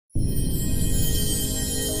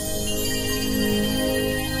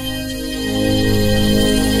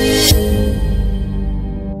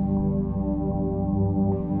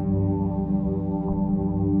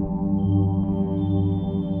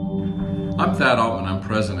Thad Altman. I'm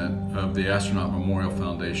president of the Astronaut Memorial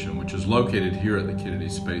Foundation, which is located here at the Kennedy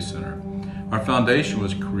Space Center. Our foundation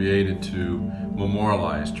was created to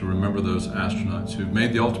memorialize, to remember those astronauts who've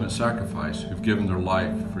made the ultimate sacrifice, who've given their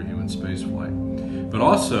life for human spaceflight. But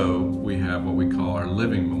also, we have what we call our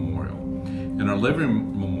living memorial. And our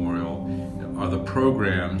living memorial are the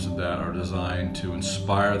programs that are designed to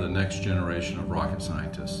inspire the next generation of rocket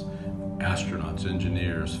scientists, astronauts,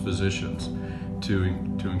 engineers, physicians, to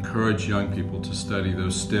encourage young people to study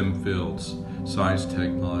those STEM fields, science,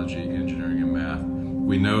 technology, engineering, and math.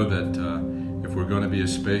 We know that if we're going to be a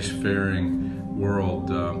spacefaring world,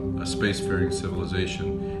 a spacefaring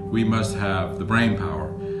civilization, we must have the brain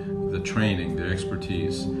power, the training, the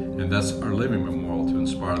expertise, and that's our living memorial to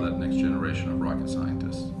inspire that next generation of rocket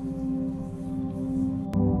scientists.